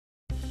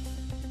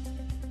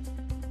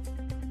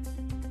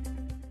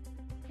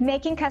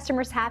Making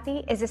customers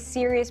happy is a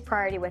serious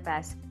priority with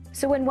us.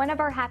 So when one of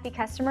our happy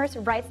customers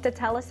writes to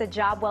tell us a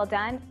job well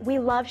done, we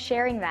love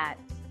sharing that.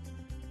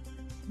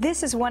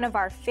 This is one of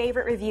our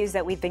favorite reviews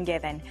that we've been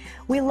given.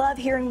 We love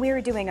hearing we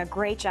are doing a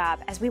great job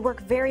as we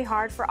work very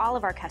hard for all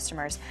of our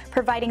customers,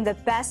 providing the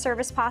best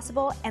service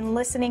possible and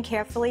listening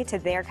carefully to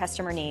their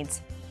customer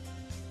needs.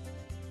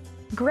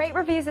 Great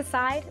reviews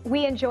aside,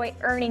 we enjoy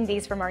earning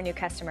these from our new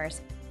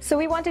customers. So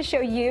we want to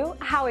show you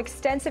how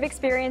extensive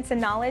experience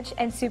and knowledge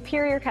and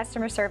superior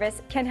customer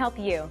service can help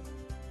you.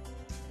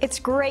 It's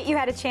great you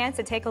had a chance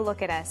to take a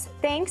look at us.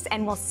 Thanks,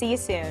 and we'll see you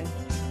soon.